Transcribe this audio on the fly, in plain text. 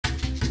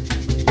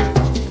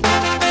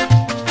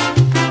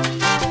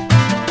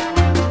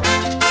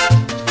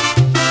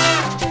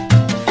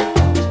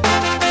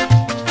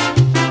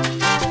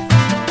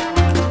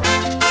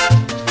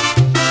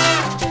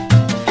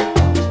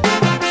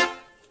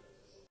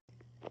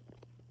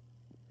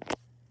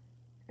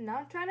And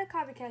I'm trying to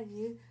copycat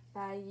you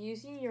by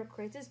using your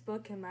Create This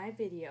Book in my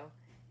video.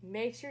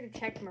 Make sure to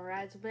check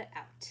Miradsbit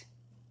out.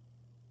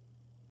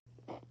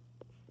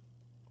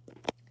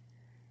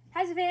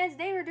 Hi fans,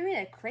 today we're doing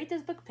a Create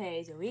This Book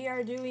page. We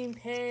are doing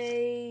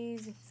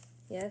page,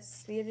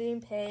 yes, we are doing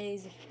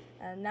page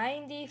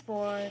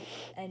 94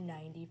 and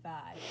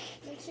 95.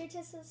 Make sure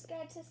to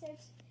subscribe to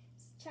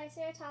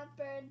Triceratops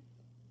Bird.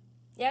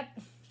 Yep.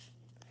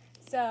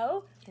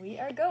 So, we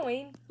are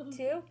going to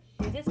do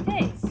this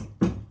page.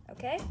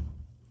 Okay?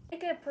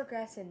 Make it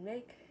progressing.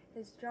 Make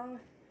this drawing,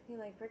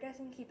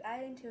 progressing, keep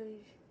adding to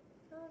each.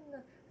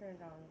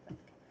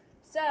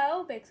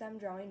 So, because I'm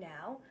drawing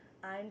now,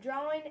 I'm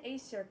drawing a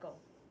circle,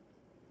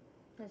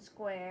 a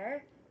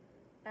square,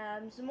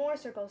 some more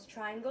circles,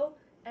 triangle,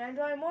 and I'm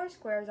drawing more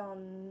squares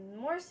on,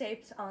 more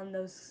shapes on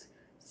those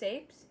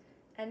shapes,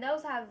 and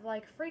those have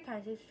like three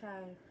kinds of shapes,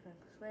 triangle,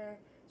 square,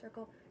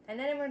 circle, and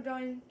then we're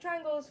drawing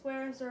triangle,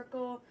 square,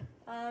 circle,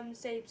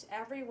 shapes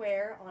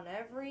everywhere on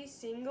every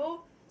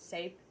single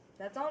shape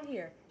that's on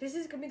here. This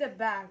is gonna be the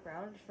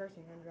background. First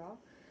thing I'm gonna draw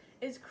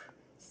is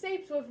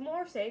shapes with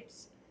more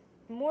shapes,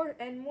 more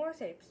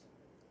shapes.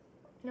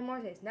 No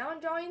more shapes. Now I'm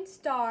drawing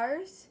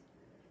stars,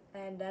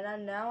 and then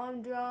I'm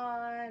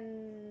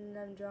drawing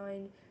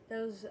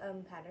those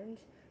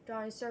patterns,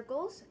 drawing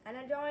circles, and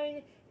I'm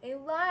drawing a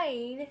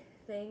line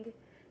thing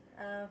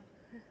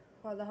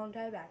for the whole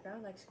entire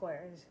background, like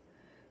squares.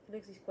 So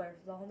basically squares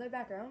for the whole entire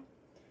background.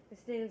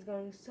 This thing is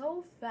going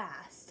so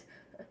fast.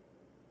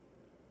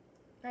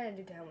 I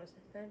didn't do cameras.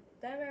 Then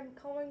I'm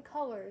coloring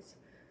colors.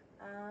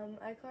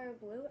 I color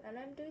blue, and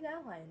I'm doing the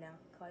outline now.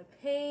 Color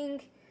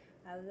pink.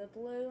 I have the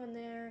blue in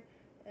there.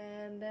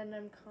 And then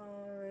I'm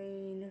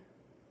coloring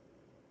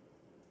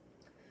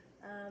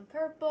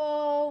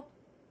purple,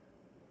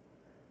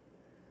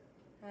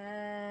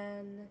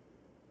 and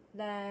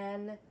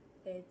then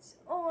it's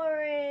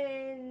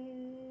orange,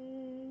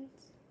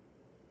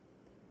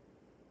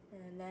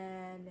 and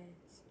then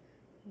it's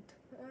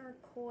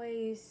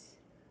turquoise,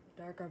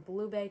 darker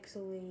blue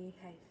basically,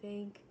 I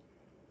think,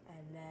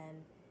 and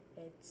then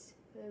it's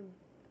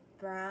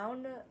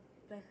brown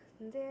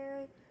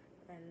there,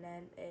 and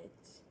then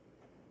it's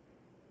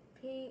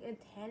pink and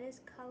tennis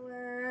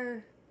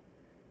color.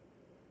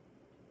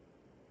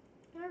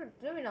 We're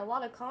doing a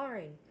lot of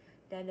coloring.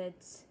 Then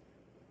it's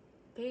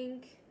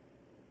pink.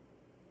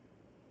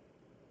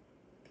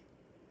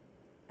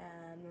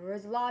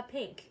 There's a lot of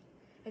pink.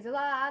 It's a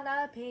lot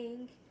of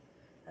pink.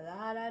 A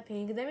lot of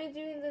pink. Then we're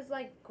doing this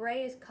like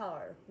grayish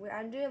color.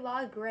 I'm doing a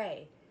lot of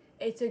gray.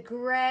 It's a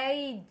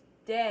gray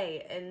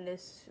day in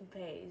this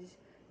page.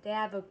 They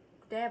have a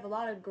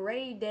lot of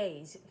gray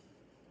days.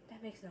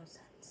 That makes no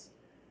sense.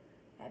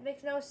 That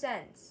makes no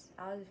sense.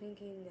 I was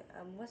thinking,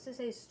 what's to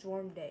say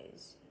storm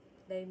days?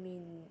 They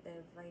mean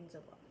it rains a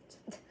lot.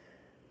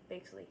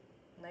 Basically.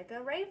 Like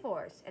a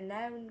rainforest. And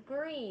then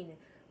green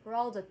for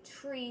all the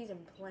trees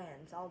and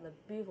plants. All the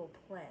beautiful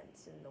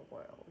plants in the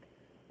world.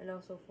 And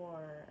also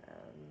for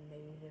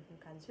maybe different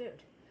kinds of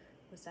food.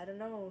 Which I don't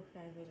know if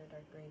these are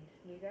dark green.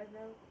 Do you guys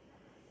know?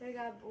 We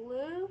got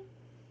blue.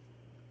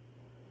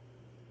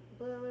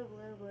 Blue.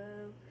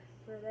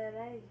 For the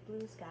nice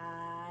blue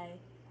sky.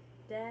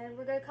 Then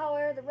we're gonna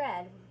color the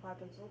red with a colored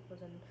pencil.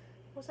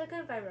 I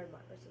couldn't find red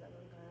markers, so that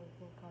we're gonna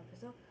color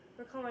pencil.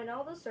 We're coloring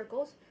all the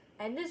circles,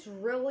 and this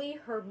really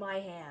hurt my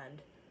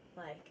hand.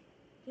 Like,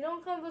 you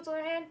don't color pencil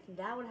in your hand,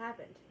 that would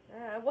happen.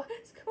 What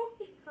is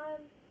going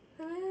on?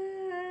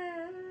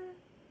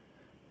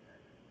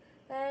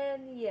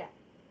 And yeah,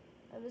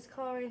 I'm just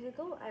coloring a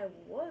circle. I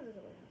was in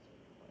the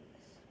house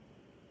this.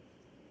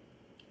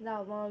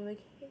 Now I'm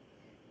making.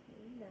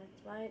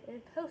 That's why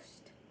in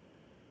post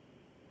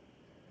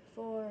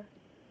for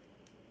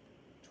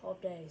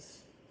 12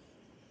 days.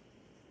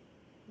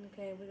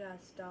 Okay, we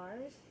got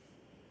stars.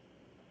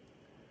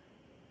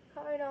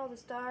 Coloring all the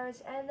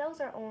stars, and those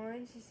are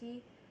orange. You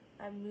see,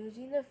 I'm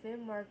using the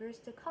thin markers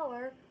to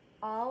color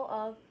all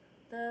of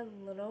the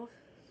little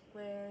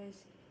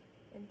squares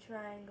and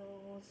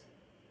triangles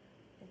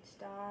and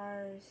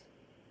stars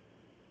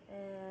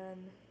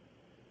and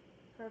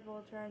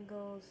purple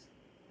triangles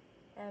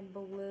and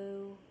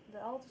blue.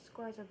 All the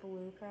squares are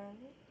blue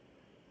apparently.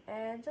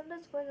 And some of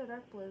the squares are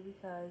dark blue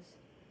because,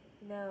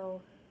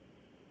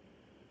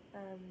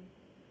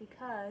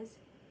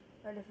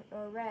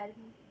 or red,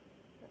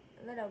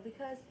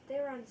 because they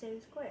were on the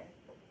same square,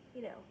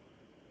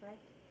 right?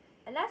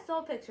 And that's the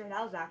whole picture, and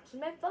that was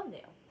actually my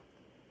thumbnail.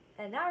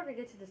 And now we're gonna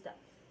get to the stuff.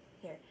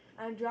 Here,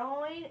 I'm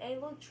drawing a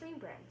little tree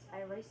branch. I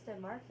erased the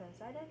marks on the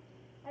side.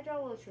 I draw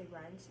a little tree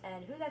branch,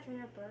 and who's that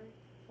tree bird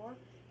for?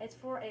 It's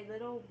for a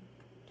little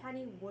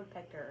tiny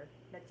woodpecker.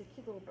 That's a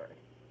cute little bird.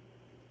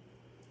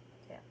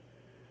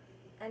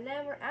 And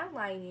then we're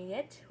outlining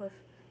it with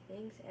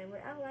things, and we're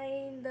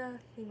outlining the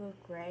theme with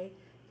gray,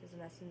 just a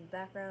mess in the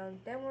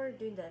background. Then we're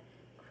doing the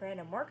create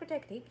a marker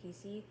technique. You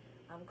see,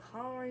 I'm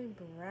coloring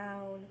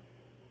brown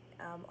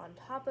on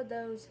top of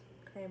those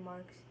crayon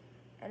marks,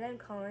 and then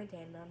coloring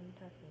tandem on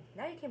top.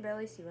 Now you can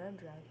barely see what I'm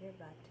drawing here,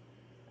 but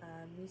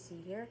you see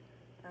here,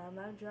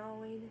 I'm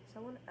drawing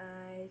someone's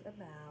eyes, a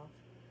mouth,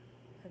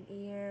 some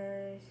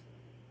ears,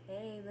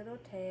 a little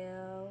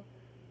tail,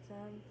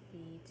 some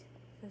feet,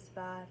 some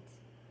spots,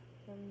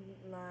 some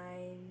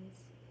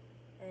lines,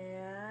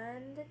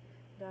 and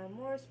there are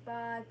more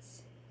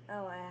spots.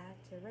 Oh, I had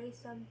to erase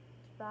some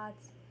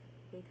spots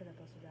because I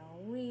posted a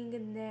wing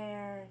in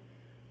there.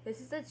 This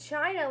is the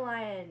China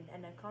lion,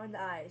 and I'm calling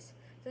the eyes.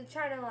 The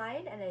China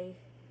lion, and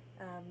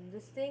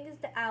this thing is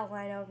the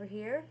outline over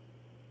here.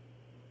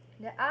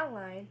 The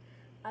outline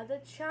of the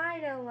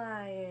China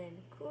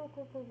lion. Cool,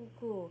 cool, cool, cool,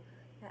 cool.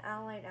 The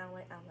outline,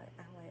 outline, outline,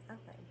 outline,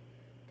 outline.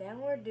 Then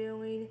we're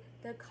doing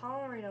the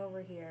coloring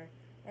over here.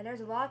 And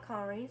there's a lot of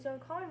coloring, so I'm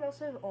coloring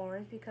mostly with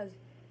orange because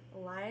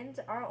lions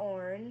are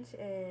orange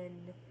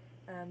in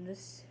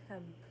this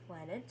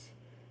planet.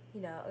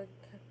 You know,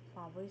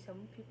 probably a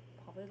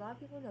lot of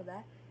people know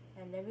that.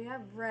 And then we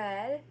have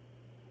red.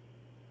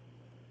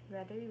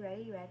 Red.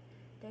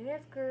 Then we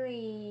have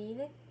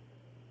green.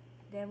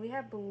 Then we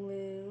have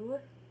blue.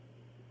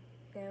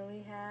 Then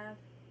we have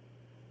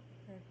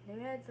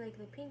like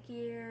the pink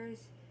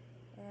ears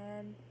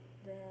and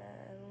the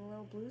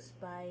little blue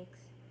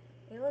spikes.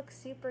 It looks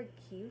super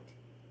cute.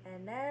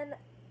 And then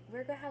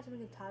we're gonna have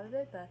something on top of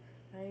it, but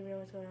I don't even know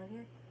what's going on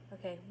here.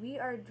 Okay, we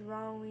are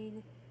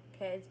drawing.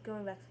 Okay, it's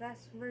going back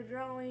fast. We're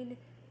drawing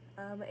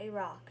a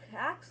rock.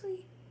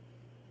 Actually,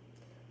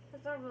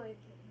 that's not really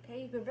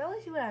okay. You can barely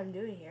see what I'm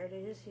doing here.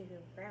 They just see the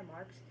brand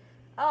marks.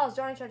 Oh, it's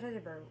drawing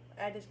Charizard bird.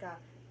 I just got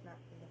not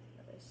enough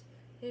of this.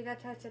 You got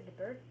Charizard the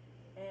bird,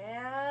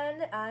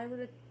 and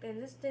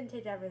and this didn't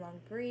take that very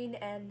long. Green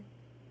and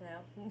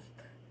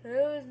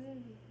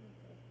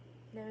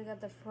then we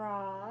got the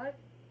frog.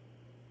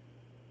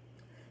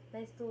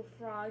 Nice little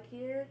frog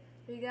here.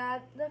 We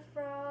got the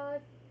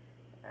frog.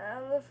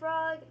 The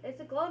frog, it's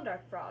a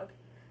glow-in-the-dark frog.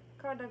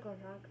 Glow-in-the-dark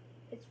frog.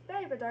 It's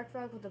very dark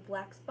frog with the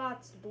black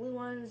spots, the blue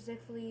ones,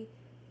 differently.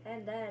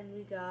 And then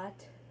we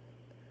got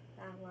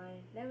that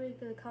line. Then we're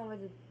gonna come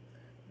with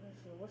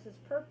what's this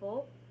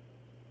purple?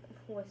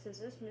 What's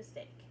this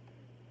mistake?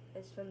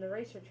 It's from the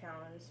Racer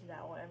Challenge.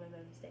 That one, I made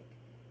a mistake.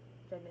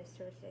 I missed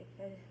a mistake.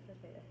 I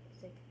just made a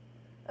mistake.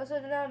 Also,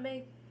 did not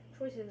make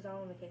choices because I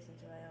want to make cases,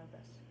 so I know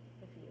best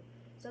with you.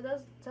 So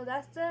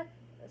that's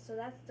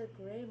the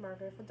gray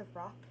marker for the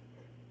rock.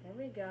 Then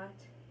we got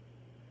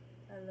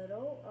a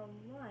little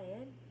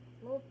lion,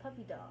 little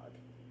puppy dog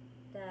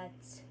that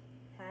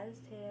has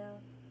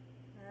tail,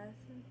 has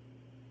some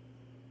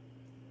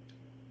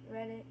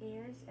red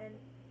ears, and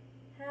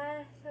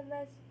has some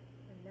nice.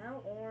 And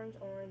now orange.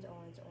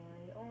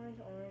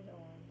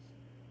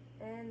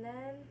 And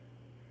then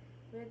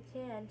with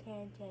tan.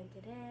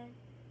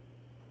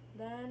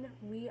 Then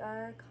we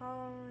are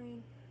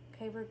coloring.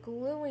 Okay, we're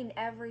gluing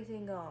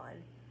everything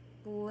on.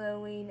 So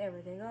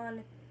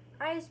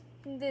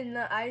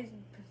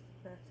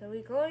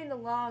we're gluing the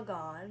log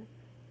on.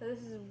 So this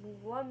is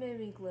what made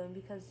me glue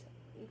because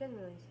you can't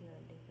really see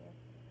anything here.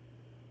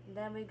 And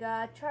then we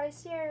got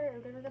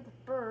Triceratops. Then we got the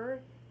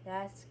bird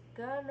that's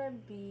gonna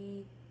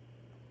be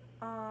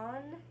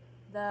on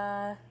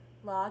the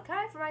log.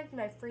 Kind of reminds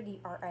me of my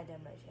 3D art I did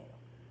on my channel.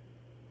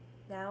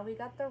 Now we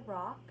got the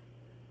rock,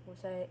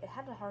 which I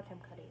had a hard time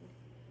cutting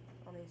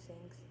on these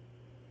things.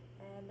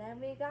 And then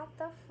we got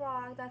the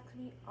frog that's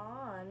gonna be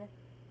on.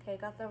 Okay,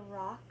 got the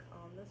rock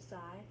on the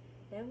side.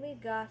 Then we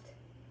got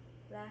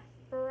that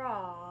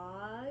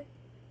frog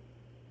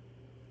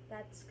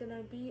that's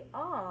gonna be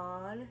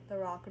on the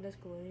rock and just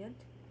gluing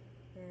it.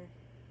 And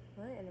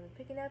then we're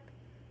picking up,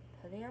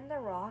 putting on the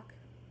rock.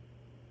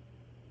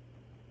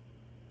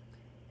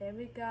 Then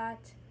we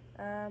got,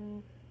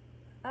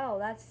 oh,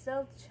 that's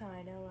still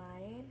China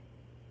lion.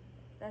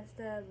 That's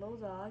the little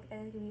dog,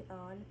 and it's gonna be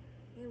on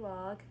a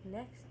log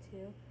next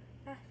to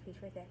that fish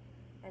right there.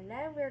 And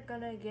then we're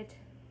gonna get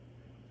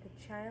the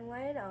China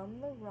lion on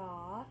the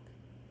rock.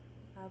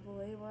 I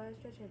believe was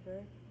Stretcher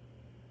Bird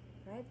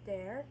right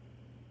there.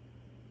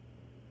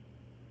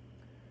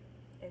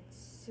 It's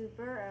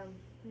super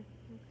keep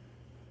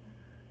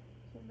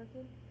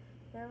looking.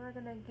 Then we're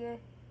gonna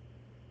get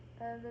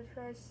the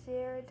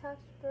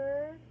Triceratops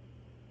bird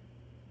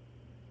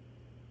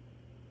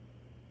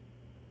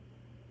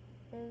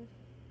is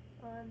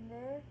on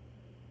there,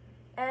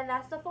 and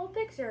that's the full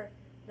picture.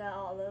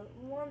 All the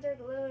ones are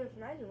literally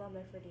from I love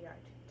my 3D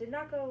art. Did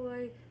not go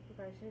away,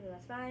 but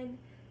that's fine.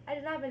 I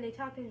did not have any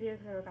talking video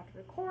because I forgot to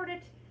record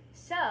it.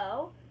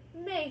 So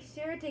make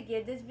sure to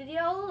give this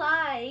video a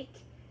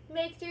like.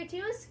 Make sure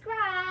to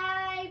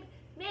subscribe.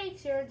 Make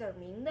sure to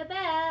ring the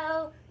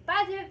bell.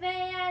 Bye to your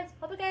fans.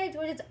 Hope you guys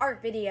enjoyed this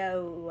art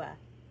video.